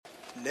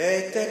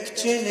ليتك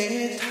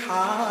جنت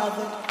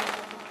حاضر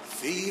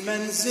في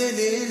منزل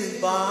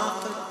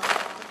الباقر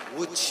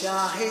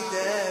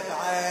وتشاهده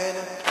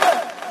بعينك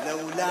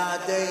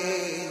لولاده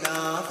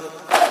يناظر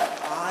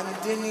عن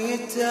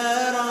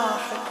دنيته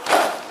راحل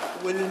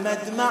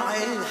والمدمع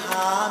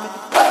الهامل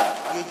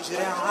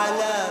يجري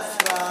على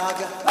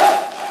فراقه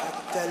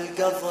حتى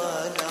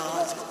القضا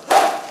نازل.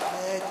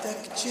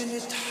 ليتك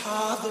جنت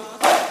حاضر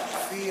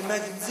في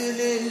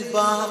منزل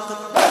الباقر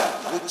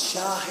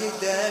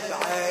وتشاهده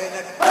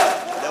بعينك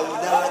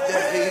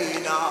لولاده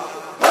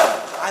يناظر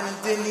عن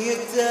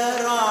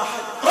دنيته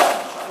راحل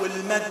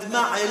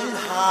والمدمع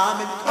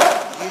الهامل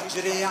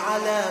يجري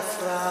على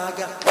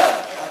فراقه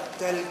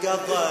حتى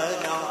القضا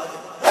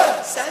نازل.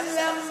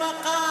 سلم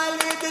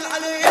مقاليد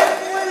العلي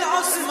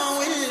والعصمة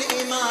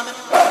والإمامة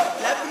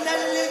لابن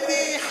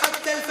الذي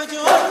حتى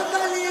الفجر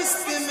ظل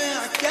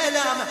يستمع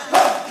كلامه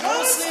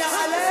يوصي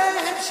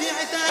عليه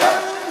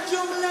بشيعته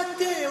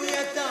وجملته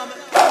ويتامه.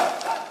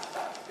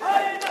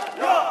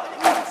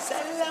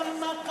 سلم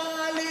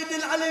مقاليد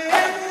العلي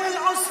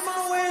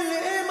والعصمة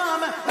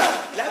والإمامة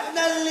لابن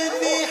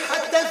الذي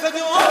حتى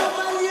الفجر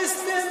ظل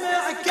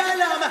يستمع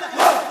كلامه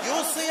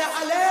يوصي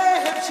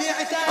عليه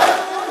بشيعته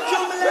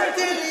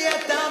وجملته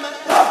اليتامى.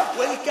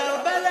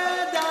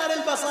 والكربلاء دار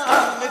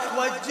البصار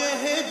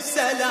متوجه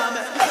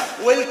بسلامه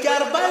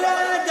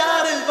والكربلاء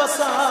دار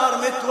البصار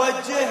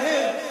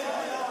متوجه.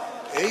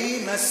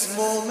 اي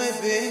مسموم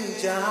بن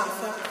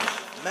جعفر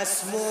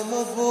مسموم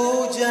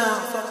ابو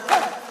جعفر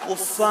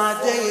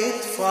وفاده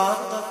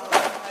يتفاطر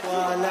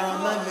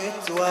والامه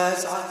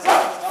متوزعه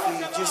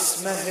في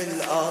جسمه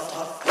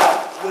الاطهر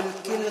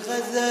والكل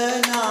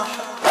غذا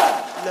ناحر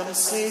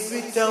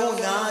لمصيبته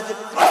ونادر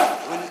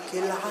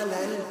والكل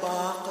على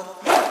الباقر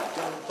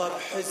قلبه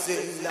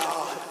بحزن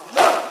لاهر.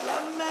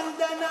 لما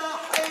اندنا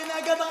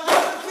حين قضى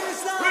في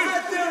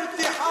ساعة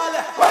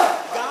ارتحاله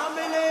قام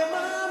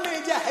الامام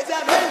جهزه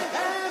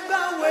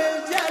بالهيبة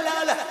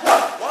والجلالة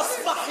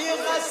واصبح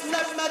يغسل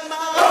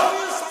بمدمعه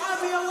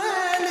ويصعب يا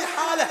ويلي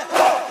حاله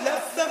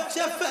لف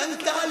بشف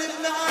انت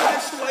لبنان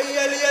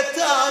شوية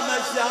اليتامى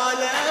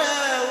شاله